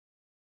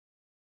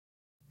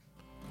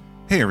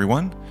Hey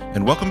everyone,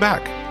 and welcome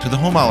back to the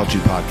Homology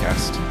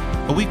Podcast,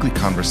 a weekly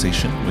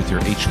conversation with your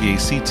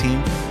HVAC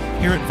team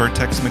here at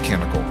Vertex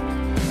Mechanical.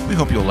 We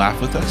hope you'll laugh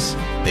with us,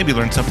 maybe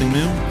learn something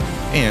new,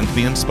 and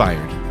be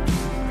inspired.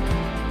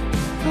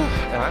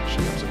 And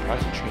actually, I'm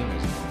surprised the train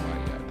hasn't come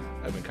by yet.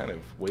 I've been kind of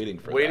waiting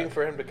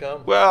for him to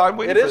come? Well, I'm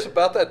waiting It is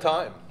about that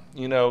time.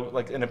 You know,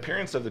 like an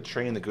appearance of the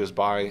train that goes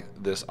by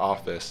this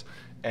office,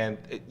 and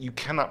you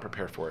cannot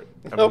prepare for it.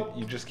 I mean,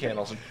 you just can't.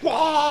 Also,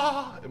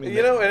 wah! I mean,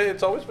 and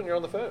it's always when you're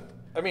on the phone.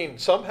 I mean,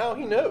 somehow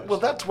he knows. Well,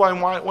 that's why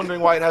I'm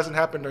wondering why it hasn't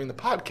happened during the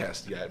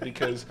podcast yet,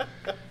 because,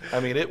 I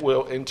mean, it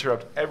will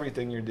interrupt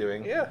everything you're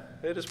doing. Yeah,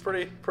 it is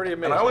pretty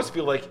amazing. And I always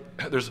feel like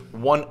there's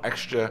one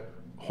extra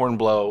horn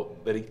blow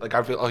that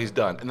I feel, he's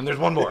done. And then there's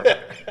one more.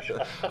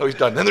 Oh, he's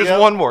done. Then there's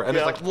one more. And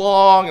it's like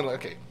long and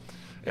okay.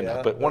 And,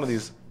 but one of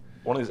these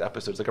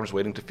episodes, like I'm just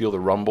waiting to feel the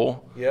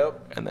rumble.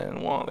 Yep. And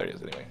then, well, there it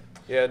is anyway.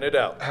 Yeah, no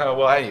doubt.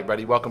 Well, hey,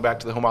 everybody. Welcome back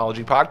to the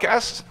Homology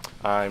Podcast.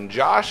 I'm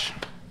Josh.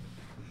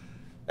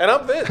 And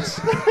I'm Vince.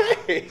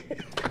 Hey.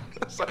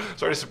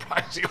 Sorry to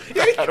surprise you.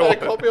 You kind of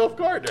caught me off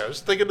guard there. I was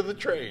thinking of the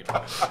train.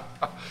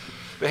 But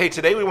hey,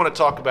 today we want to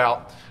talk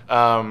about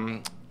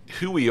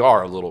who we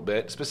are a little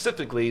bit.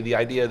 Specifically, the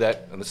idea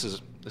that, and this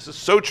is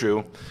so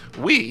true,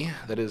 we,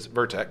 that is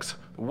Vertex,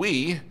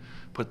 we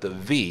put the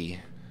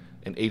V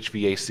in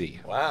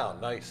HVAC. Wow,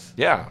 nice.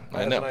 Yeah,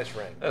 I know. That's a nice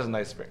ring. That's a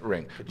nice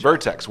ring.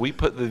 Vertex, we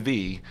put the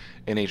V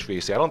in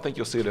HVAC. I don't think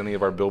you'll see it in any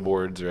of our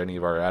billboards or any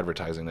of our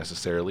advertising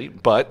necessarily,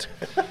 but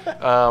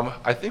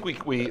I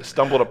think we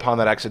stumbled upon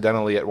that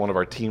accidentally at one of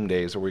our team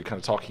days where we were kind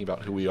of talking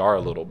about who we are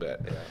a little bit.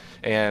 Yeah.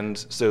 And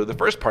so the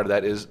first part of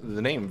that is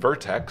the name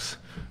Vertex.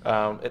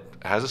 It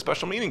has a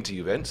special meaning to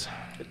you, Vince.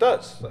 It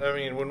does. I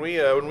mean, when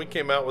we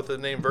came out with the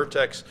name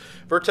Vertex,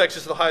 Vertex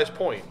is the highest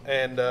point,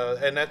 and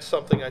that's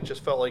something I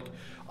just felt like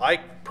I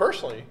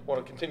personally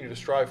want to continue to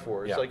strive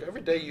for. It's like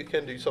every day you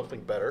can do something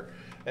better,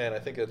 and I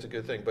think that's a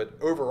good thing. But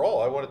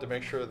overall, I wanted to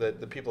make sure that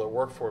the people that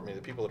work for me, the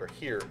people that are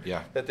here,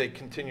 that they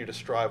continue to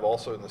strive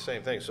also in the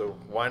same thing. So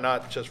why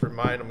not just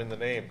remind them in the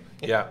name?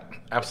 Yeah,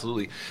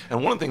 absolutely.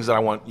 And one of the things that I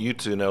want you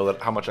to know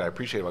that how much I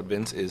appreciate about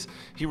Vince is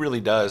he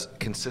really does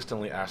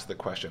consistently ask the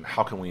question,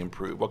 how can we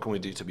improve? What can we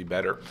do to be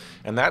better?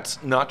 And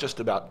that's not just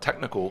about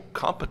technical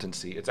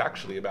competency. It's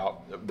actually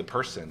about the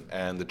person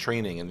and the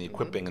training and the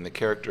equipping and the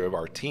character of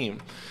our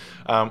team.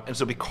 And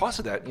so because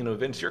of that,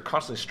 Vince, you're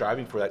constantly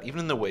striving for that, even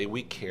in the way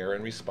we care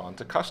and respond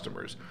to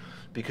customers,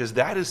 because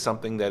that is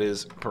something that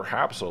is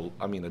perhaps a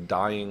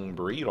dying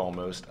breed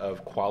almost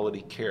of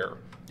quality care.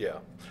 Yeah.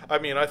 I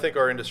mean, I think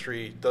our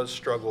industry does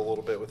struggle a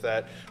little bit with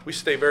that. We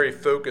stay very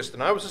focused,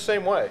 and I was the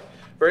same way,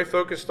 very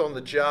focused on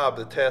the job,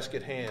 the task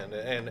at hand,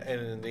 and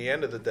in the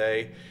end of the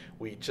day,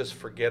 we just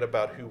forget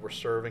about who we're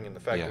serving and the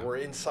fact that we're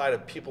inside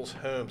of people's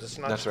homes. It's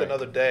not just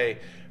another day.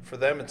 For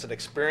them, it's an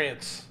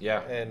experience.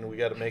 Yeah. And we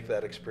got to make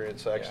that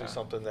experience actually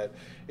something that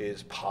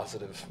is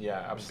positive.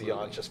 Yeah, absolutely.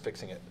 Beyond just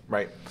fixing it.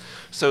 Right.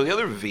 So the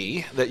other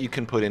V that you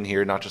can put in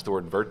here, not just the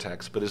word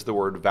Vertex, but is the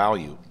word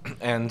value.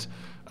 And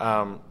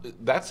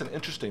that's an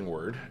interesting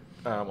word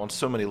on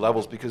so many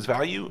levels, because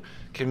value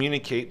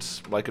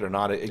communicates, like it or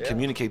not, it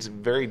communicates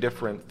very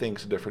different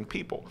things to different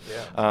people.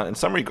 Yeah. In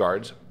some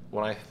regards,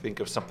 when I think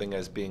of something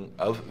as being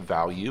of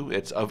value,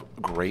 it's of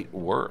great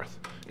worth.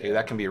 Okay,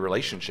 that can be a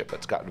relationship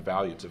that's got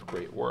value, it's of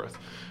great worth.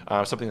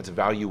 Something that's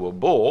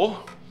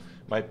valuable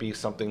might be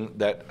something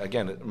that,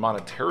 again,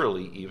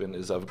 monetarily even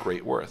is of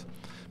great worth.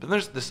 But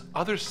there's this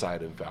other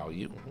side of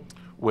value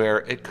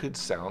where it could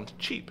sound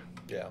cheap.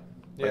 Yeah.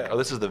 Like, oh,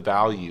 this is the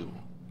value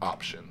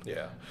option.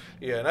 Yeah.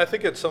 Yeah, and I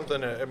think it's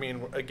something, I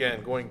mean,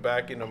 again, going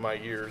back into my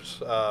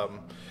years,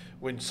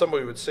 when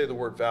somebody would say the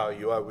word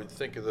value, I would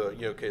think of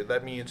okay,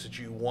 that means that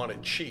you want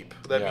it cheap.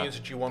 That means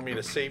that you want me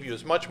to save you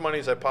as much money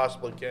as I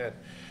possibly can.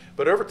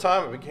 But over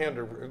time,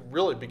 I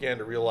really began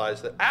to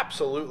realize that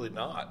absolutely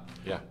not.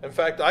 Yeah. In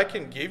fact, I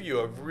can give you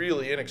a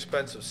really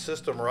inexpensive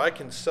system, or I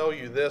can sell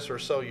you this or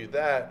sell you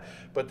that.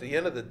 But at the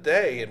end of the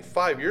day, in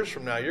 5 years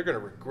from now, you're going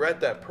to regret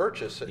that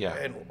purchase.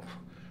 And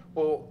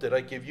well, did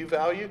I give you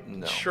value?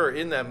 No. Sure,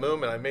 in that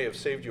moment, I may have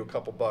saved you a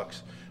couple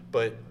bucks.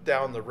 But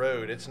down the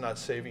road, it's not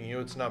saving you.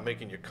 It's not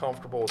making you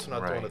comfortable. It's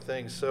not doing the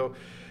things. So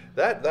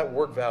that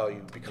word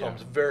value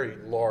becomes very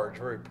large,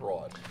 very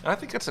broad. And I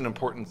think that's an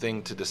important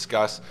thing to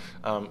discuss.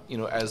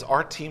 As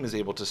our team is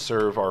able to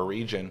serve our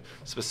region,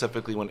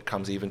 specifically when it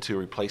comes even to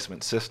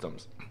replacement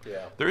systems.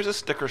 Yeah. There is a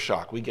sticker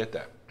shock. We get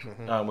that.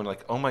 When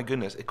like, oh my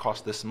goodness, it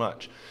costs this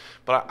much.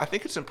 But I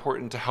think it's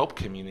important to help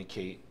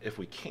communicate, if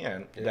we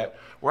can, that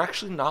we're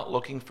actually not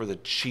looking for the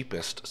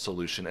cheapest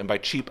solution. And by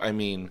cheap, I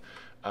mean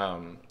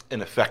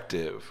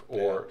ineffective,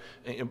 or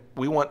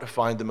we want to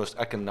find the most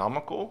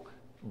economical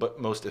but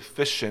most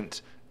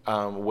efficient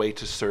way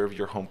to serve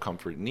your home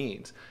comfort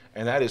needs.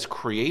 and that is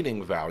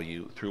creating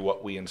value through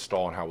what we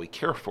install and how we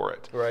care for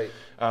it. Right.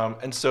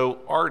 And so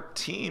our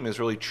team is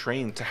really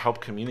trained to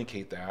help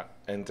communicate that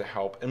and to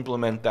help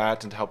implement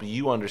that and to help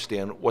you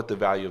understand what the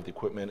value of the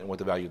equipment and what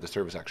the value of the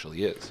service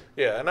actually is.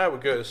 Yeah, and I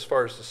would go as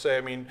far as to say,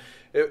 I mean,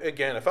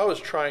 again, if I was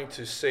trying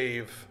to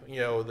save,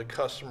 the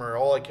customer,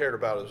 all I cared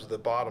about was the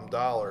bottom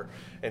dollar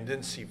and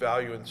didn't see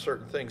value in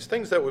certain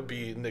things that would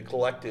be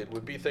neglected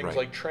would be things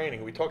like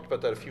training. We talked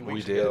about that a few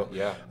weeks ago.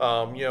 Yeah.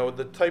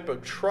 The type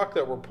of truck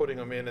that we're putting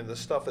them in and the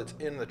stuff that's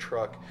in the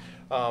truck.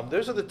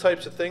 Those are the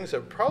types of things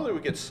that probably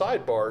would get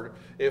sidebarred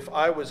if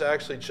I was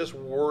actually just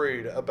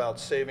worried about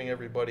saving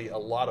everybody a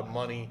lot of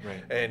money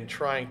and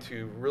trying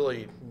to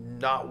really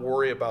not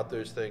worry about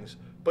those things.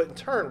 But in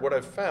turn, what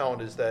I've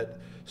found is that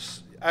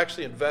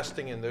actually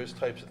investing in those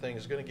types of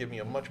things is going to give me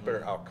a much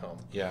better outcome.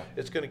 Yeah.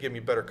 It's going to give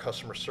me better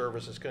customer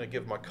service. It's going to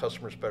give my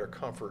customers better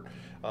comfort.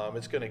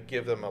 It's going to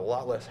give them a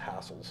lot less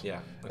hassles. Yeah.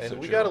 And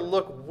we got to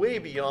look way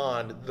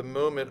beyond the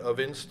moment of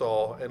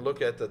install and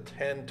look at the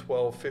 10,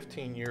 12,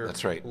 15-year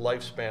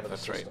lifespan of the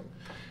system.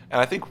 And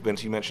I think,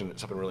 Vince, you mentioned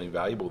something really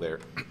valuable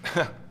there.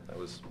 That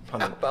was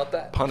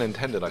pun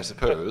intended, I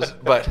suppose.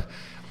 But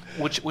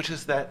which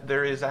is that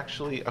there is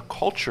actually a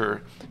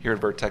culture here at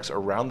Vertex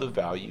around the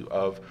value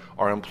of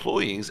our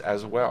employees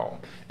as well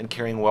and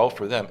caring well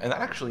for them. And that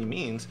actually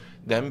means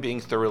them being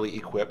thoroughly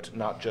equipped,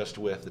 not just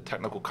with the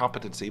technical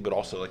competency, but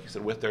also, like you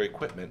said, with their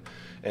equipment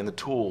and the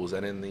tools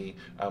and in the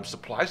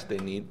supplies that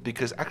they need,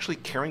 because actually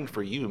caring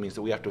for you means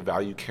that we have to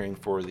value caring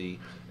for the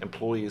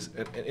employees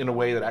in a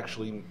way that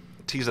actually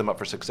tees them up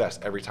for success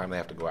every time they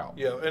have to go out.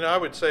 Yeah, and I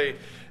would say,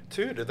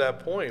 too, to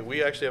that point,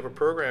 we actually have a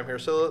program here.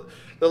 So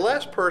the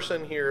last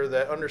person here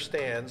that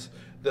understands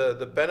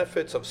the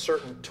benefits of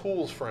certain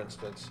tools, for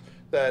instance,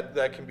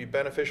 that can be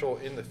beneficial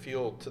in the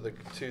field to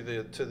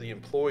the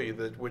employee,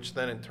 which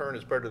then in turn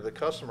is better to the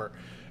customer,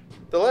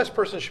 the last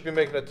person should be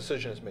making that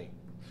decision is me.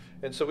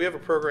 And so we have a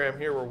program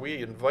here where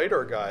we invite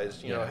our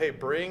guys, hey,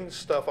 bring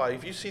stuff out.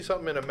 If you see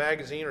something in a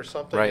magazine or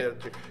something,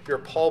 you're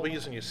at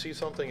Paulby's and you see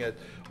something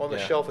on the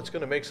shelf, it's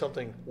going to make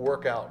something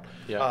work out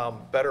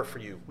better for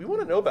you. We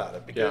want to know about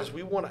it because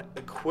we want to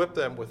equip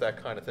them with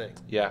that kind of thing.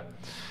 Yeah.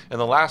 And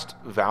the last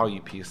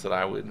value piece that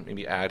I would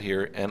maybe add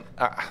here, and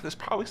this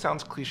probably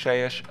sounds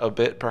cliche-ish a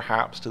bit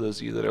perhaps to those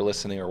of you that are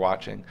listening or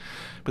watching,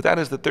 but that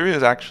is that there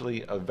is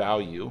actually a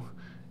value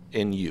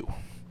in you.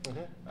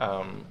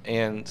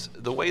 And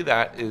the way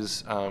that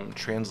is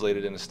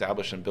translated and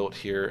established and built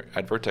here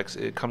at Vertex,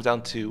 it comes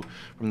down to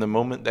from the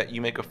moment that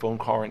you make a phone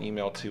call or an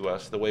email to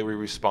us, the way we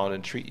respond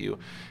and treat you.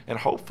 And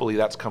hopefully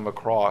that's come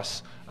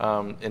across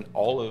in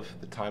all of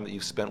the time that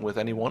you've spent with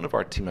any one of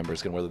our team members,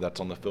 again, whether that's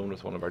on the phone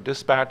with one of our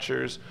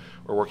dispatchers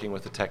or working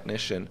with a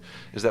technician,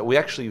 is that we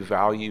actually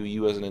value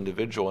you as an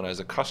individual and as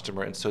a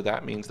customer. And so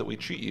that means that we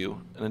treat you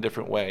in a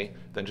different way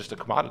than just a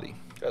commodity.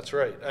 That's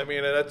right. I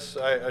mean, I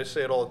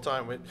say it all the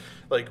time.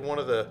 Like one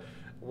of the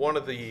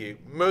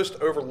most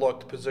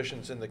overlooked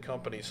positions in the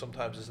company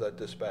sometimes is that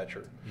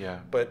dispatcher. Yeah.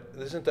 But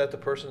isn't that the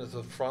person that's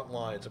the front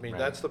lines? I mean,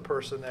 that's the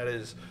person that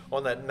is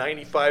on that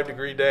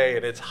 95-degree day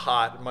and it's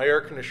hot. And my air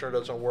conditioner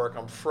doesn't work.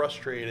 I'm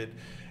frustrated.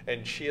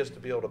 And she has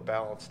to be able to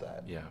balance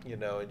that. Yeah.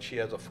 And she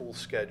has a full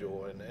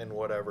schedule and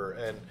whatever.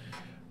 And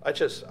I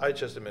just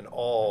am in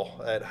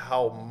awe at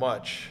how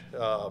much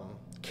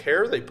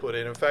care they put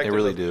in. In fact, they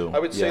really do. I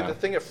would say the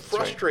thing that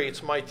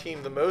frustrates my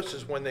team the most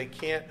is when they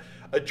can't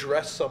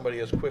address somebody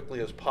as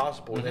quickly as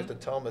possible and they have to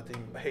tell them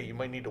that hey, you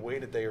might need to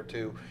wait a day or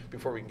two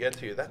before we can get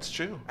to you. That's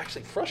true.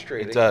 Actually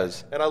frustrating. It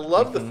does. And I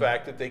love the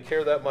fact that they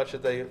care that much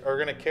that they are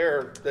going to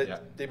care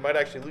that they might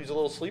actually lose a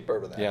little sleep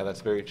over that. Yeah,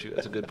 that's very true.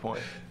 That's a good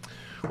point.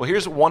 Well,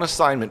 here's one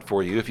assignment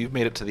for you. If you've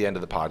made it to the end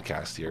of the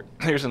podcast here,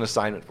 here's an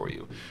assignment for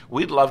you.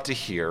 We'd love to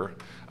hear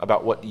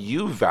about what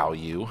you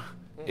value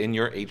in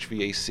your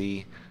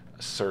HVAC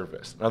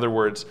service. In other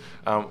words,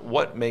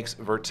 what makes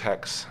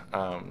Vertex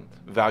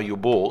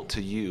valuable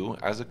to you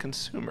as a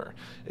consumer?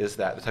 Is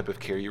that the type of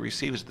care you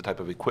receive? Is it the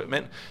type of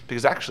equipment?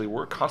 Because actually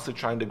we're constantly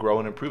trying to grow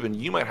and improve, and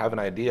you might have an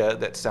idea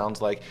that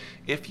sounds like,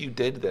 if you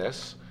did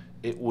this,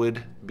 it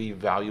would be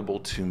valuable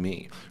to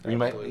me. Or you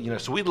might,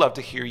 so we'd love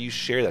to hear you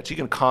share that. So you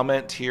can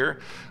comment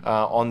here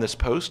on this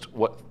post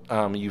what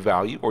you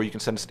value, or you can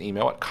send us an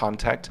email at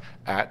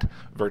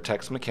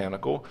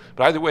contact@vertexmechanical.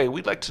 But either way,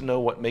 we'd like to know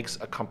what makes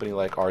a company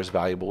like ours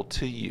valuable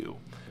to you.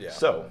 Yeah.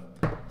 So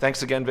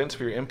thanks again, Vince,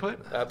 for your input.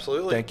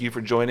 Absolutely. Thank you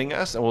for joining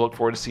us, and we'll look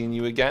forward to seeing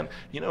you again.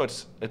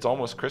 It's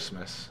almost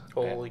Christmas.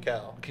 Holy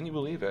cow. Can you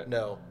believe it?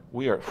 No.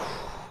 We are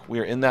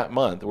in that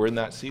month. We're in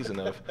that season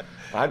of,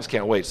 I just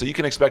can't wait. So you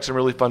can expect some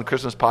really fun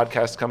Christmas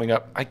podcasts coming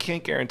up. I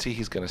can't guarantee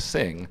he's going to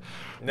sing.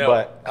 No,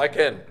 but I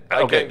can.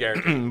 I can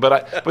guarantee.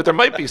 but there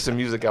might be some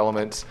music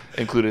elements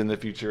included in the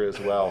future as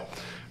well.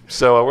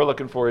 So we're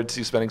looking forward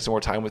to spending some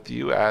more time with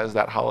you as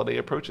that holiday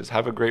approaches.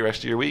 Have a great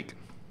rest of your week.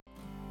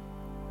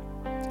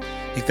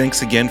 Hey,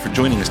 thanks again for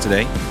joining us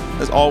today.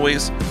 As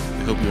always,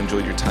 we hope you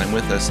enjoyed your time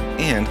with us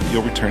and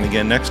you'll return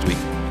again next week.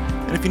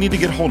 And if you need to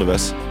get hold of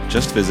us,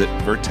 just visit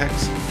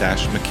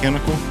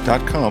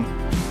vertex-mechanical.com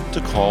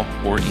to call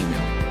or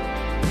email.